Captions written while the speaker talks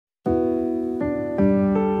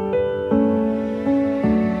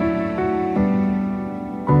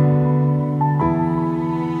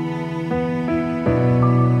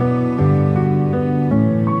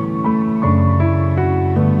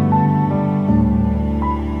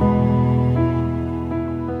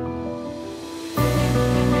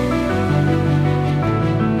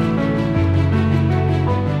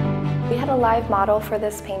model for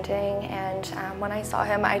this painting, and when I saw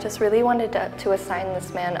him, I just really wanted to assign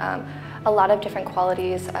this man a lot of different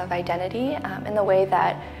qualities of identity in the way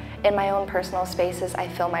that in my own personal spaces I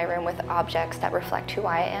fill my room with objects that reflect who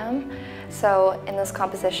I am. So in this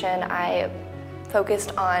composition I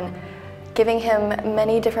focused on giving him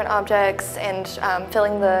many different objects and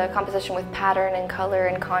filling the composition with pattern and color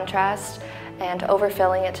and contrast, and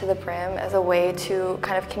overfilling it to the brim as a way to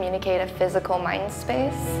kind of communicate a physical mind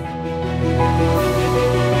space.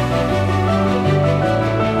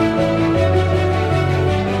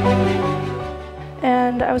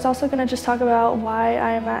 And I was also going to just talk about why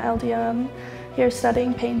I'm at LdM here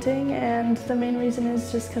studying painting, and the main reason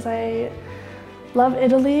is just because I love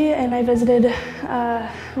Italy, and I visited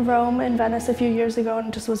Rome and Venice a few years ago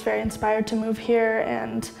and just was very inspired to move here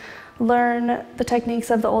and learn the techniques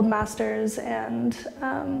of the old masters. And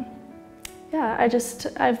yeah,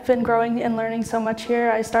 I've been growing and learning so much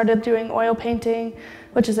here. I started doing oil painting,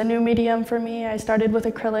 which is a new medium for me. I started with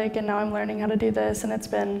acrylic and now I'm learning how to do this, and it's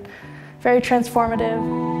been very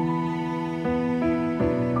transformative.